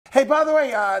by the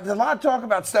way, there's a lot of talk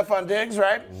about Stefon Diggs,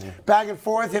 right? Back and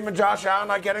forth, him and Josh Allen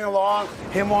not getting along,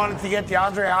 him wanting to get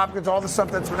DeAndre Hopkins, all the stuff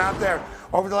that's been out there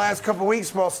over the last couple of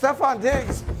weeks. Well, Stefon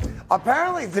Diggs,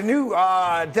 apparently the new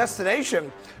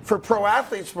destination for pro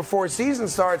athletes before season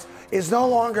starts is no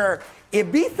longer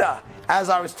Ibiza, as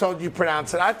I was told you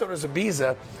pronounce it. I thought it was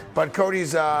Ibiza, but Cody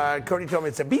told me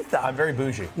it's Ibiza. I'm very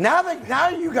bougie. Now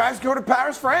you guys go to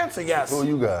Paris, France, I guess. Who are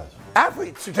you guys?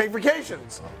 Athletes who take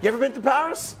vacations. You ever been to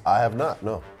Paris? I have not,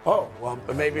 no. Oh, well,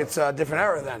 maybe it's a different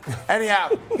era then. Anyhow,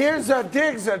 here's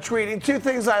Diggs tweeting, 2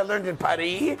 things I learned in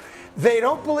Paris. They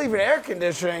don't believe in air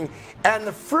conditioning, and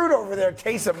the fruit over there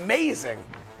tastes amazing.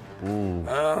 I don't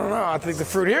know. I think the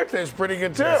fruit here tastes pretty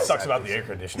good, too. It sucks about the air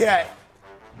conditioning. Yeah.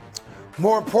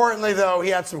 More importantly, though,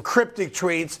 he had some cryptic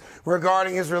tweets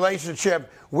regarding his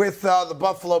relationship with the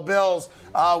Buffalo Bills.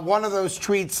 One of those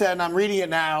tweets said, and I'm reading it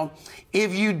now,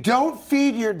 if you don't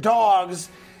feed your dogs,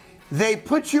 they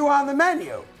put you on the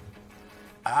menu. Is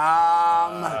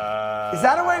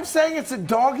that a way of saying it's a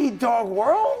dog-eat-dog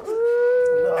world?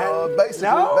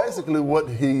 Basically what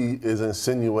he is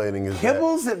insinuating is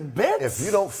Kibbles that and bits? if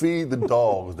you don't feed the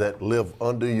dogs that live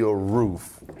under your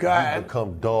roof, you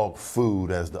become dog food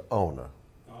as the owner.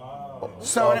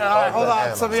 So, hold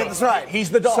on, so let me get this right.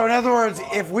 He's the dog. So, in other words,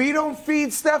 if we don't feed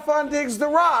Stefon Diggs the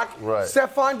rock, Right.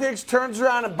 Stefon Diggs turns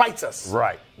around and bites us.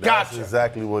 Right. Gotcha. That's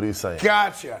exactly what he's saying.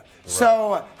 Gotcha. Right.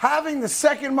 So, having the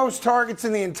second most targets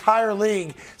in the entire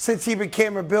league since he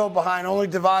became a Bill behind only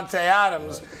Devontae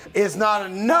Adams is not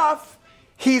enough.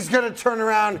 He's going to turn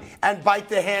around and bite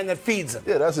the hand that feeds him.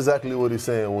 Yeah, that's exactly what he's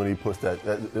saying when he puts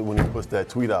that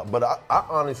tweet out. But I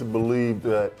honestly believe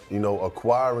that,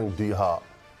 acquiring D-Hop,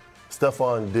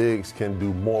 Stefon Diggs can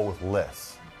do more with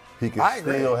less. He can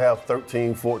still have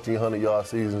 1,100 yard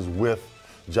seasons with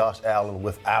Josh Allen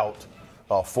without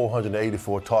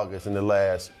 484 targets in the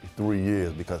last 3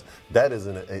 years, because that is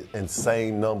an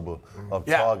insane number of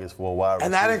targets for a wide receiver.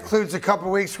 And that includes a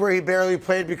couple weeks where he barely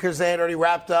played because they had already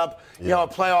wrapped up, a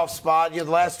playoff spot. The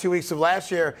last 2 weeks of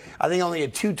last year, I think only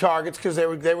had 2 targets because they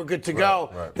were good to go.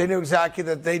 Right. They knew exactly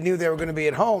that they knew they were going to be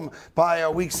at home by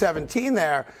week 17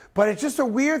 there. But it's just a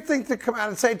weird thing to come out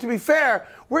and say. To be fair,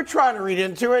 we're trying to read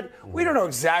into it. We don't know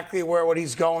exactly what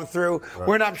he's going through. Right.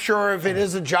 We're not sure if it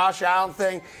is a Josh Allen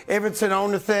thing, if it's an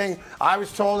owner thing. I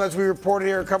was told, as we reported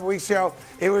here a couple weeks ago,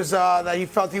 it was that he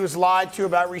felt he was lied to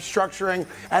about restructuring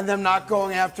and them not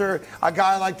going after a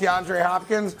guy like DeAndre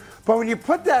Hopkins. But when you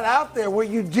put that out there, what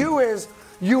you do is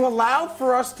you allow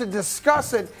for us to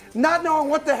discuss it, not knowing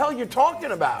what the hell you're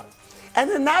talking about. And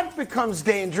then that becomes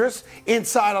dangerous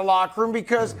inside a locker room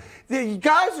because the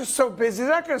guys are so busy,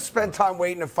 they're not going to spend time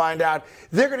waiting to find out.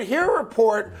 They're going to hear a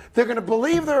report, they're going to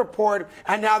believe the report,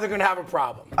 and now they're going to have a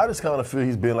problem. I just kind of feel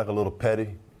he's being like a little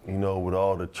petty, with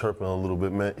all the chirping a little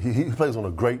bit, man. He plays on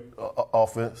a great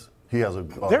offense. He has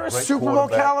they're a Super Bowl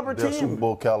caliber team. They're a Super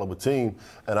Bowl caliber team.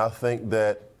 And I think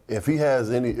that if he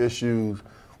has any issues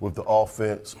with the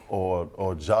offense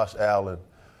or Josh Allen,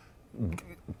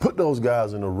 put those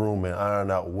guys in the room and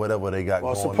iron out whatever they got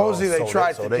going on. Well, supposedly they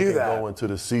tried to do that. So they can go into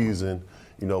the season,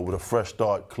 with a fresh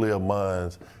start, clear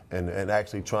minds, and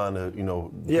actually trying to,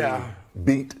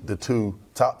 beat the 2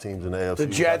 top teams in the AFC. The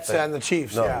Jets and the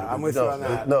Chiefs. I'm with you on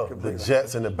that. The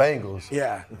Jets and the Bengals.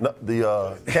 Yeah. No,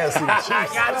 the Kansas City Chiefs.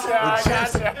 I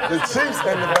gotcha. The Chiefs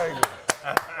and the Bengals.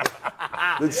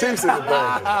 The Chiefs and the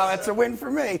Bengals. Oh, that's a win for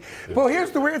me. Well,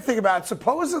 here's the weird thing about it.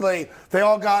 Supposedly, they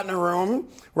all got in a room,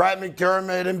 right?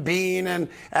 McDermott and Bean and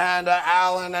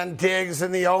Allen and Diggs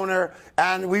and the owner.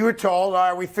 And we were told, all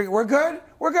right, we figured we're good.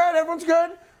 We're good. Everyone's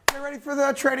good. Get ready for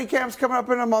the training camps coming up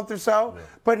in a month or so. Yeah.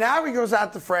 But now he goes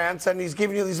out to France and he's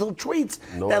giving you these little tweets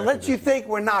that lets you think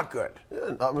we're not good.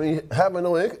 Yeah, I mean, having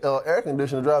no air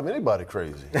conditioner drive anybody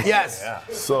crazy. Yes. Yeah.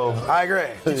 So I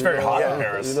agree. It's very hot in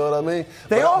Paris. You know what I mean?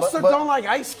 They also don't like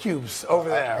ice cubes over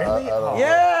there. Really?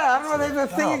 I don't know. There's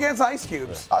a thing against ice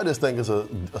cubes. I just think it's a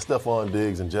Stefon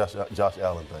Diggs and Josh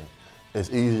Allen thing. It's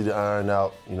easy to iron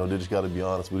out. They just got to be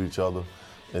honest with each other.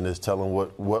 And it's telling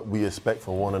what we expect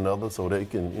from one another so they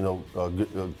can,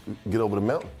 get over the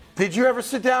mountain. Did you ever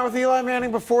sit down with Eli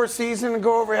Manning before season and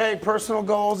go over, hey, personal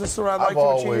goals, this is what I'd like to achieve?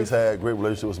 I've always had great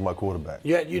relationships with my quarterback.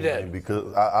 Yeah, you did.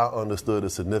 Because I understood the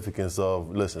significance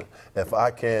of, listen, if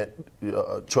I can't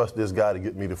trust this guy to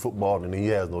get me the football, then he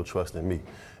has no trust in me.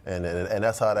 And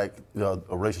that's how that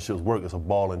relationships work. It's a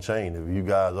ball and chain. If you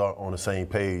guys aren't on the same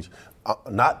page,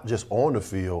 not just on the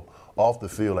field, off the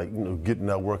field, getting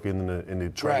that work in the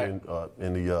training,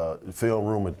 in the film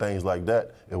room and things like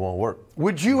that, it won't work.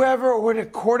 Would a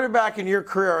quarterback in your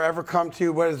career ever come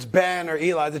to, whether it's Ben or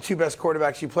Eli, the 2 best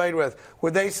quarterbacks you played with,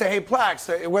 would they say, hey, Plax,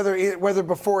 whether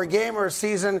before a game or a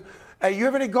season, Hey, you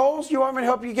have any goals you want me to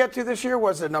help you get to this year?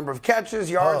 What's the number of catches,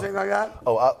 yards, anything like that?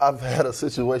 Oh, I've had a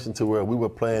situation to where we were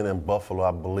playing in Buffalo, I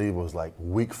believe it was like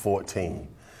week 14.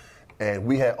 And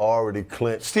we had already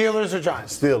clinched. Steelers or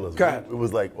Giants? Steelers. Go ahead. It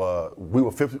was like we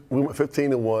went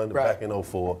 15-1 back in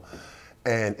 04.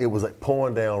 And it was like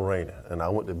pouring down raining. And I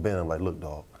went to Ben, I'm like, look,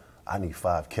 dog, I need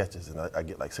 5 catches and I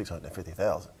get like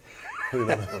 650,000. And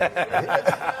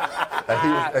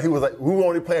he was like, we were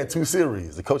only playing 2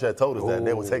 series. The coach had told us that, and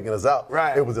they were taking us out.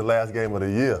 Right. It was the last game of the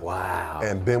year. Wow.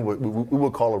 And Ben we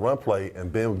would call a run play, and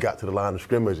Ben got to the line of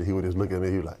scrimmage, and he would just look at me,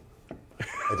 he was like,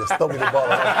 and just throw me the ball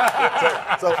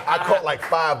around. So I caught like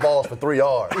 5 balls for 3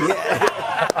 yards.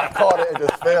 I caught it and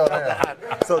just fell down.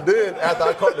 So then after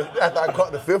I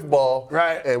caught the 5th ball,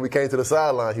 right, and we came to the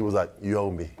sideline, he was like, you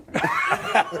owe me.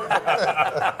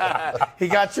 He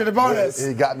got you the bonus.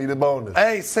 He got me the bonus.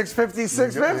 Hey, 650,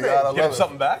 650. Give him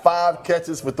something back? 5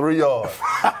 catches for 3 yards.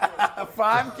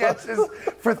 5 catches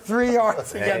for 3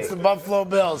 yards against the Buffalo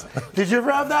Bills. Did you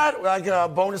ever have that? Like a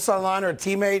bonus on the line or a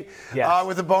teammate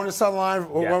with a bonus on the line?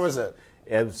 What was it?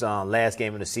 It was last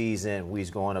game of the season. We was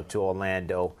going up to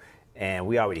Orlando, and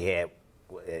we already had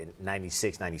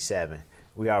 96, 97.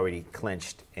 We already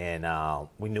clinched, and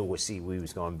we knew what seed we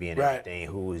was going to be in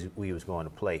everything, we was going to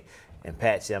play. And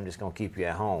Pat said, I'm just going to keep you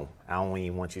at home. I don't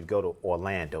even want you to go to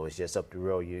Orlando. It's just up the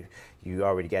road. You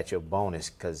already got your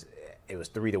bonus because it was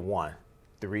 3-1,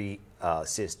 3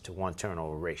 assists to 1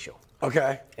 turnover ratio.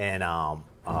 Okay. And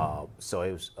so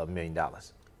it was $1 million.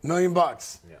 $1 million. Yeah,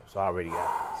 so I already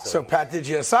got it. So Pat did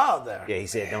you a solid there. Yeah, he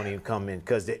said don't even come in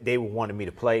because they wanted me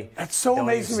to play. That's so Don't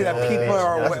amazing to me even that people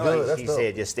are That's good. That's he dope.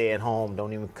 said just stay at home,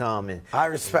 don't even come. And I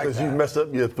respect Because that. you messed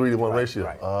up your 3-to-1 ratio.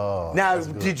 right. Oh, Now,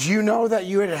 did you know that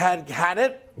you had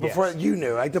it before you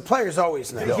knew? Like the players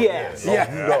always know. Yes. Oh,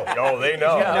 Yeah. you know. Oh, they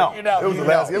know. You know. It was the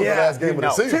last game of the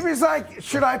season. Timmy's like,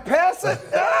 should I pass it?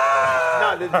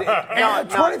 No,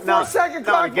 24-second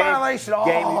clock violation.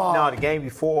 The game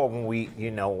before when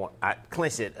I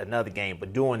clinched it another game,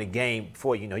 but during the game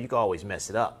before, you can always mess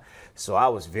it up. So I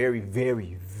was very,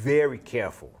 very, very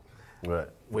careful. Right.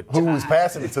 Who was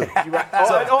passing it to?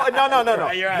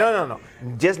 No.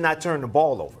 Just not turn the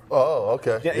ball over. Oh,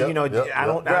 okay. I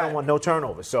don't want no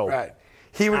turnover. So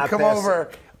he would come over.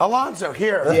 Alonzo,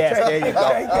 here. Yes, there you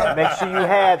go. Make sure you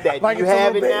have that. Like Do you it's a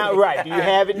have it little now? baby. Right. Do you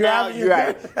have it now? have it, You're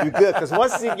right. You're good. Because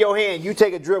once it's in your hand, you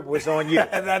take a dribble, it's on you.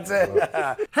 And that's it.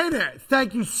 Hey there.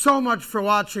 Thank you so much for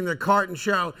watching The Carton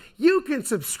Show. You can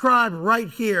subscribe right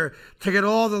here to get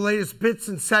all the latest bits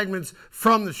and segments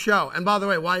from the show. And by the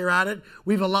way, while you're at it,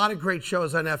 we have a lot of great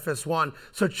shows on FS1,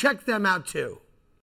 so check them out too.